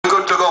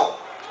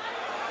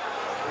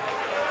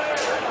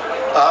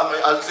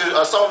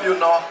as some of you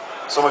know,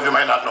 some of you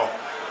might not know,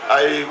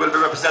 I will be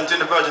representing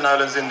the Virgin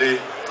Islands in the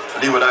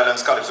Leeward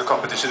Islands Calyspo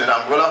competition in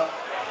Anguilla.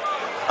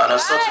 And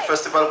as such, the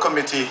festival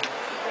committee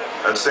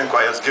at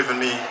Anguilla has given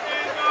me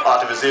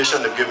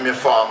authorization, they've given me a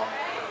form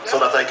so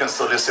that I can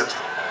solicit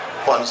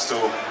funds to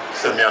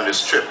send me on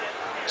this trip.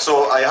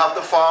 So I have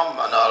the form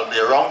and I'll be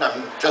around.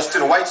 I'm just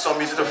in white, so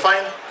I'm easy to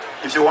find.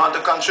 If you want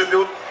to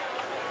contribute,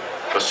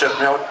 just check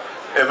me out.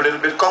 Every little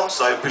bit counts,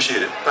 so I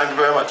appreciate it. Thank you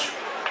very much.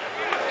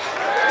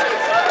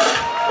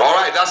 All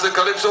right, that's the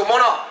Calyspo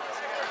monarch.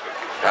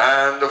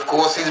 And of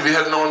course, he's be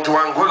heading on to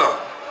Anguilla.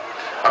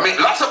 I mean,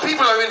 lots of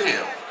people are in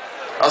here.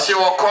 I see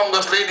our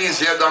Congress ladies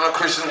here, Donna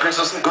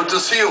Christensen, good to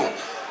see you.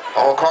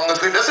 Our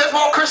Congress ladies. Let's say for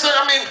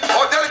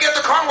our delegate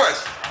to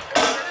Congress.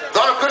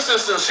 Donna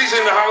Christensen, she's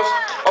in the house.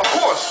 Of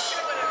course,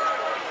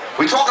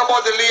 we talk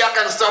about the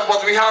LIAC and stuff,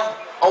 but we have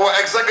our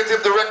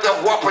executive director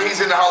of WAPA, he's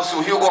in the house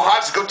too. Hugo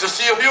Hodge, good to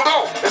see you,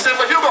 Hugo. Let's say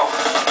for Hugo.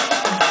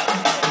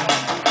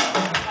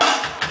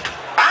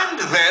 And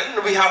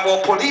then we have our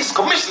police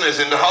commissioners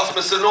in the house,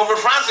 Mr. Novel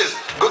Francis.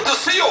 Good to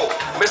see you,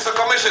 Mr.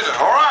 Commissioner.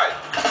 All right.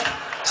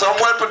 So I'm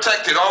well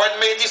protected. All right,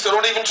 matey, so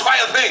don't even try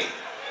a thing.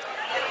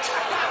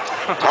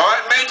 All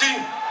right,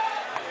 matey.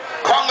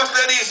 Congress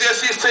lady is here,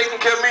 she's taking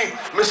care of me.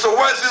 Mr.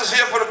 Wells is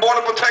here for the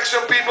Border Protection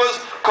Peoples.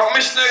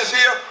 Commissioner is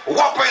here.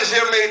 WAPA is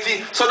here,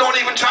 matey. So don't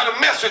even try to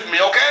mess with me,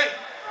 okay?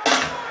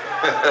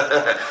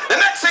 The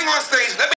next thing on stage, let me